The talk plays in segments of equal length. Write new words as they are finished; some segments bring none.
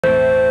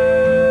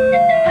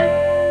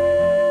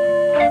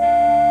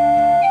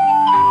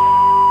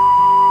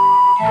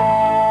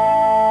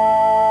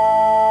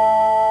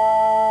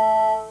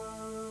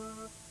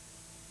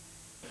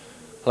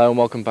Hello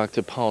and welcome back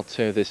to part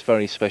 2 of this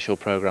very special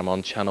programme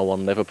on Channel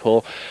One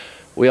Liverpool.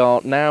 We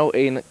are now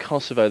in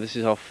Kosovo. This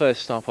is our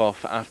first stop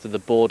off after the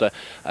border.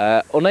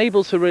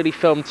 Unable to really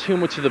film too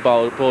much of the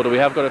border. We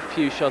have got a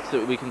few shots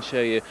that we can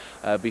show you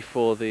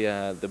before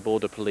the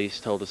border police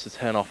told us to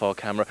turn off our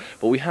camera.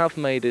 But we have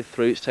made it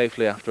through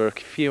safely after a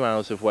few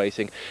hours of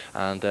waiting,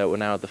 and we're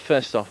now at the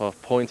first stop off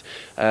point.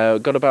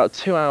 Got about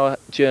a 2-hour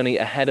journey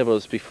ahead of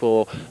us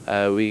before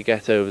we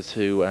get over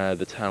to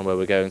the town where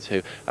we're going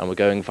to, and we're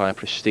going via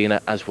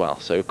Pristina as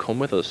well. So come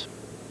with us.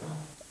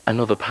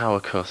 Another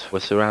power cut. We're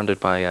surrounded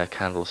by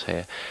candles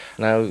here.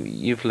 Now,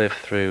 you've lived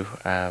through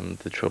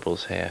the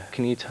troubles here.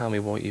 Can you tell me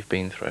what you've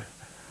been through?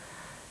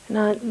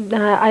 No,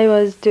 I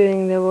was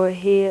during the war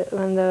here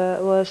when the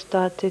war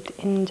started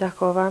in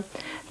Kosovo.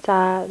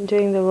 So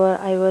during the war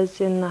I was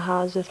in the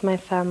house with my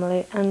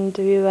family, and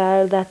we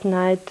were that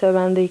night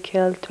when they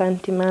killed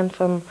 20 men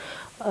from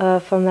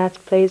that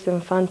place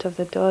in front of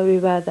the door. We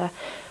were there.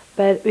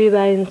 But we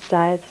were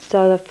inside,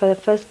 so for the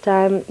first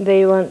time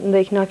they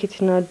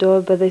knocked on our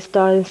door, but they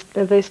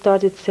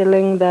started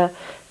selling the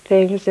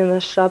things in the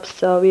shops,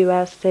 so we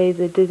were safe.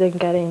 They didn't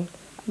get in.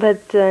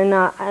 But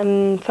no,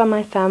 from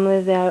my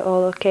family, they are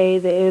all okay.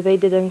 They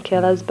didn't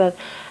kill us, but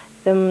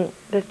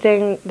the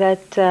thing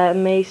that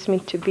makes me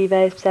to be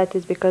very upset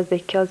is because they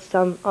killed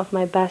some of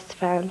my best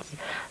friends,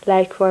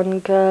 like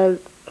one girl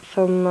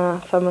from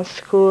a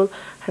school.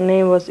 Her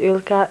name was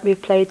Ulka. We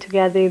played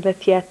together in the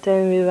theater,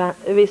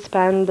 and we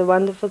spent a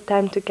wonderful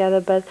time together,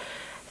 but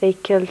they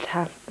killed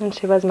her, and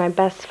she was my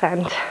best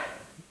friend.